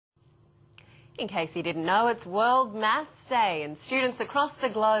In case you didn't know, it's World Maths Day and students across the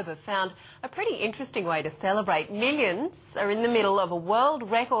globe have found a pretty interesting way to celebrate. Millions are in the middle of a world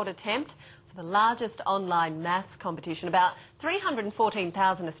record attempt for the largest online maths competition. About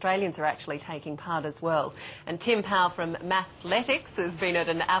 314,000 Australians are actually taking part as well. And Tim Powell from Mathletics has been at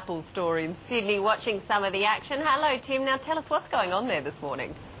an Apple store in Sydney watching some of the action. Hello Tim, now tell us what's going on there this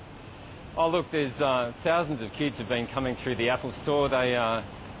morning. Oh look, there's thousands of kids have been coming through the Apple store.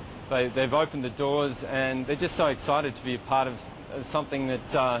 They've opened the doors and they're just so excited to be a part of something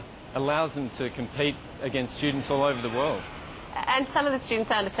that allows them to compete against students all over the world. And some of the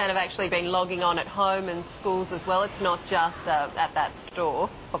students, I understand, have actually been logging on at home and schools as well. It's not just at that store,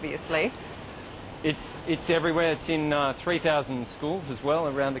 obviously. It's everywhere. It's in 3,000 schools as well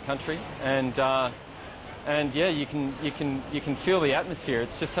around the country, and yeah, you can feel the atmosphere.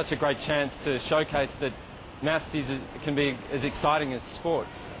 It's just such a great chance to showcase that maths can be as exciting as sport.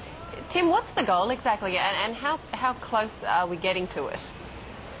 Tim, what's the goal exactly, and how close are we getting to it?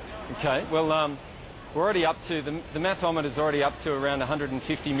 Okay, well, we're already up to, the mathometer's already up to around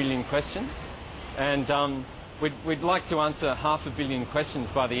 150 million questions, and we'd like to answer 500 million questions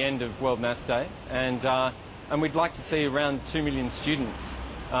by the end of World Maths Day, and we'd like to see around 2 million students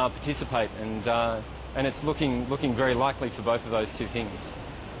participate, and it's looking very likely for both of those two things.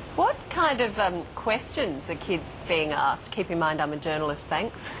 What kind of questions are kids being asked? Keep in mind I'm a journalist,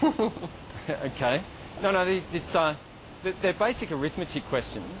 thanks. Okay. No, they're basic arithmetic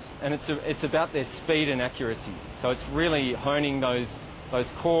questions, and it's about their speed and accuracy. So it's really honing those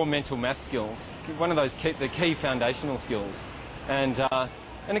core mental math skills, one of those the key foundational skills. And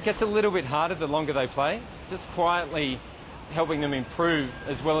it gets a little bit harder the longer they play, just quietly helping them improve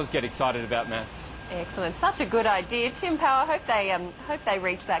as well as get excited about maths. Excellent. Such a good idea. Tim Powell, hope they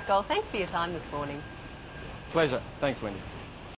reach that goal. Thanks for your time this morning. Pleasure. Thanks, Wendy.